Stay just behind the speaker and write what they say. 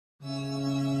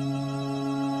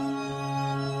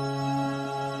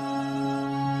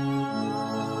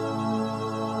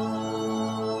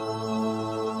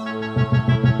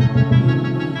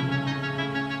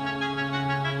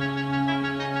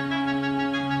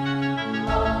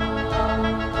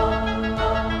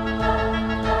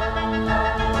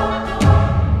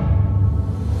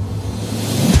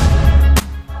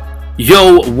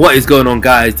Yo, what is going on,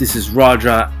 guys? This is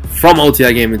Raja from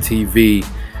OTRgamerTV,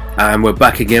 and we're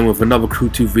back again with another Crew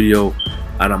 2 video.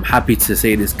 And I'm happy to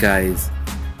say this, guys,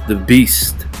 the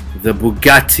beast, the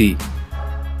Bugatti,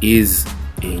 is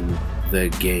in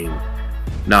the game.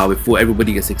 Now, before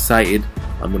everybody gets excited,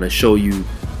 I'm going to show you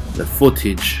the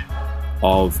footage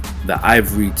of the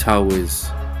Ivory Towers.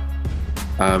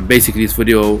 Basically, this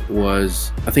video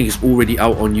was, I think it's already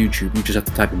out on YouTube. You just have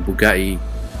to type in Bugatti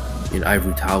in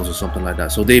Ivory Towers or something like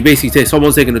that. So they basically say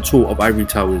someone's taking a tour of Ivory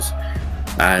Towers,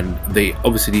 and they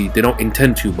obviously they don't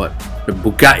intend to, but the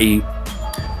Bugatti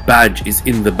badge is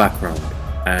in the background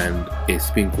and it's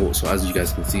been caught. So as you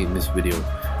guys can see in this video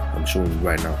I'm showing you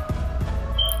right now,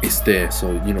 it's there.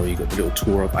 So you know, you got the little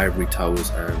tour of Ivory Towers,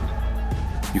 and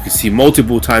you can see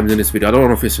multiple times in this video. I don't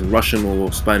know if it's in Russian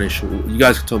or Spanish. You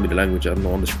guys can tell me the language. I don't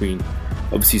know on the screen.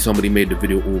 Obviously somebody made the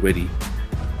video already,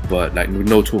 but like with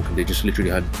no talking, they just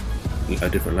literally had a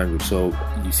different language. So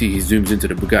you see he zooms into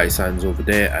the Bugatti signs over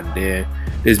there and there.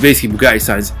 There's basically Bugatti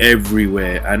signs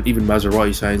everywhere, and even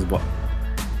Maserati signs, but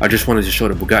I just wanted to show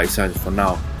the Bugatti signs for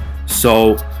now.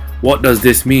 So what does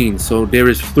this mean? So there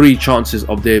is 3 chances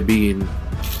of there being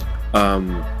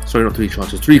sorry, not 3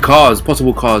 chances, 3 cars,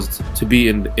 possible cars to be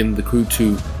in the Crew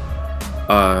 2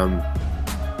 that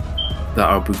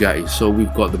are Bugatti. So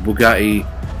we've got the Bugatti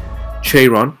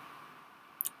Chiron,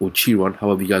 or Chiron,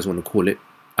 however you guys want to call it.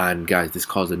 And guys, this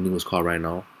car's the newest car right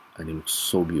now, and it looks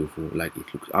so beautiful. Like,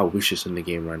 it looks, I wish it's in the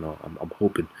game right now. I'm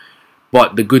hoping.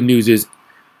 But the good news is,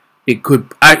 it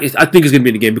could. I think it's gonna be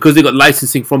in the game because they got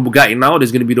licensing from Bugatti now.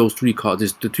 There's gonna be those 3 cars.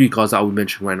 There's the 3 cars that I will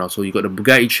mention right now. So you got the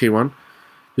Bugatti Chiron.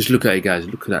 Just look at it, guys.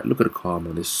 Look at that. Look at the car,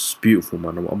 man. It's beautiful,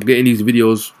 man. I'm getting these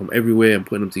videos from everywhere and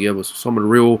putting them together. So some are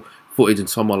real footage and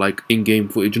some are like in-game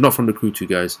footage. Not from the Crew 2,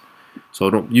 guys. So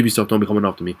Ubisoft, don't be coming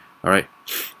after me. All right.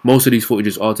 Most of these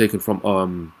footages are taken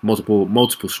from multiple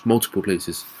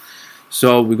places.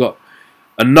 So we got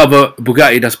another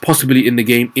Bugatti that's possibly in the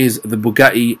game is the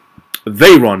Bugatti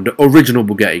Veyron, the original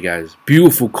Bugatti, guys.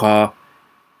 Beautiful car.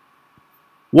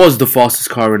 Was the fastest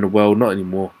car in the world, not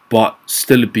anymore, but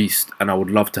still a beast, and I would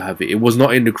love to have it. It was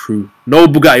not in the Crew. No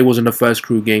Bugatti was in the first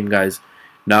Crew game, guys.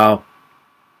 Now,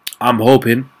 I'm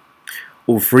hoping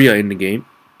all 3 are in the game.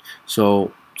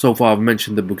 So far I've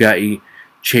mentioned the Bugatti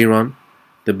Chiron,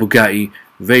 the Bugatti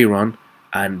Veyron,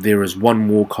 and there is one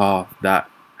more car that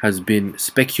has been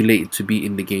speculated to be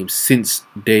in the game since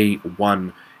day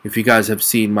 1. If you guys have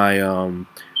seen my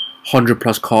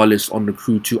 100+ car list on the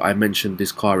Crew 2, I mentioned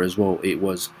this car as well. It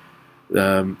was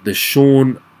the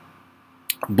Sean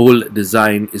Bull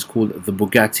design is called the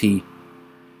Bugatti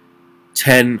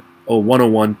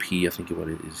 101P, I think what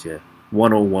it is, yeah,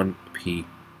 101P.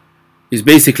 It's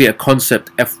basically a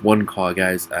concept F1 car,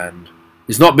 guys, and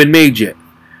it's not been made yet,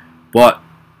 but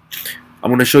I'm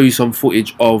going to show you some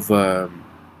footage of the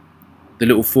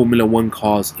little Formula 1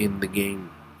 cars in the game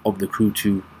of the Crew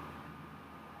 2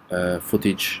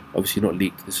 footage. Obviously not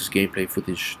leaked. This is gameplay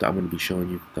footage that I'm going to be showing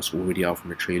you. That's already out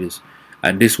from the trailers,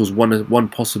 and this was one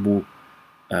possible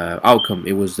outcome.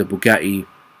 It was the Bugatti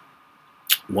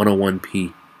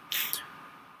 101P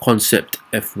concept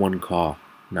F1 car.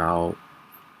 Now,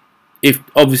 if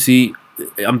obviously,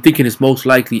 I'm thinking it's most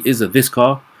likely is this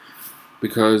car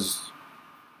because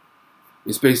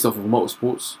it's based off of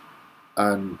motorsports,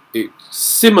 and it's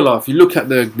similar. If you look at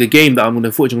the game that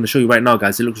the footage I'm going to show you right now,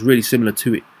 guys, it looks really similar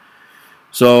to it.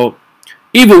 So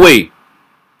either way,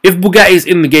 if Bugatti is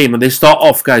in the game and they start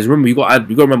off, guys, remember you got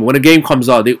to remember when a game comes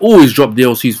out, they always drop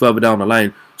DLCs further down the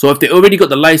line. So if they already got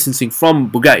the licensing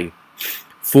from Bugatti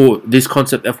for this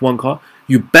concept F1 car,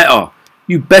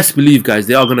 you best believe, guys,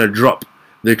 they are going to drop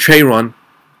the Chiron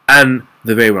and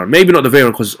the Veyron. Maybe not the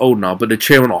Veyron because it's old now, but the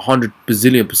Chiron 100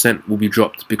 bazillion% will be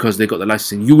dropped because they got the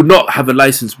licensing. You would not have a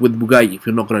license with Bugatti if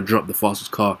you're not going to drop the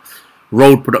fastest car,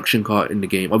 road production car in the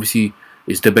game. Obviously,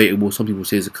 it's debatable. Some people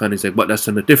say it's a Koenigsegg, but that's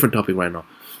on a different topic right now.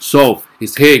 So,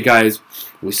 it's here, guys.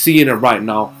 We're seeing it right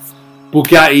now.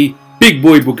 Bugatti, big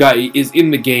boy Bugatti is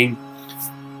in the game.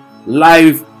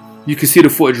 Live. You can see the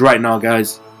footage right now,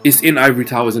 guys. It's in Ivory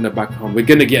Towers in the background. We're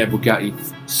gonna get a Bugatti.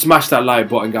 Smash that like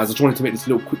button, guys. I just wanted to make this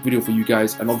little quick video for you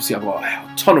guys, and obviously I've got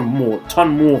a ton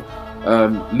more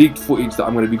leaked footage that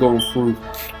I'm gonna be going through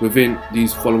within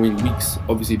these following weeks.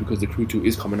 Obviously, because the Crew 2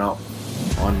 is coming out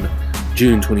on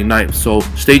June 29th. So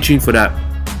stay tuned for that.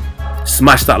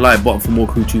 Smash that like button for more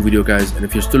Crew 2 video, guys. And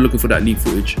if you're still looking for that leaked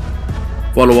footage,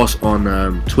 follow us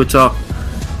on Twitter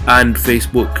and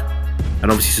Facebook. And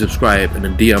obviously subscribe and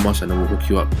then DM us and then we'll hook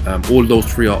you up. All those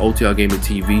 3 are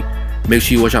OTRgamerTV. Make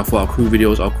sure you watch out for our Crew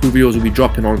videos. Our Crew videos will be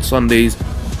dropping on Sundays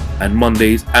and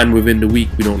Mondays and within the week,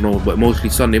 we don't know, but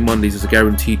mostly Sunday, Mondays is a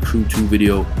guaranteed Crew 2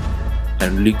 video.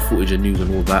 and leak footage and news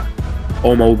and all that.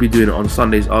 Omar will be doing it on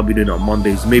Sundays, I'll be doing it on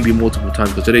Mondays, maybe multiple times,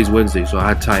 because today's Wednesday, so I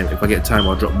had time. If I get time,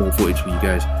 I'll drop more footage for you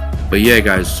guys. But yeah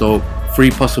guys, so 3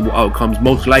 possible outcomes.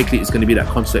 Most likely it's going to be that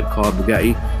concept car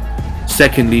Bugatti.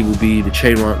 Secondly will be the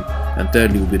Chiron, and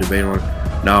thirdly will be the veyron.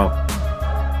 Now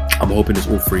I'm hoping it's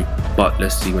all 3, but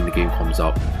let's see when the game comes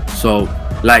out. So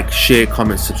like, share,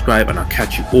 comment, subscribe, and I'll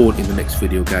catch you all in the next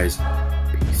video guys.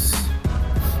 Peace.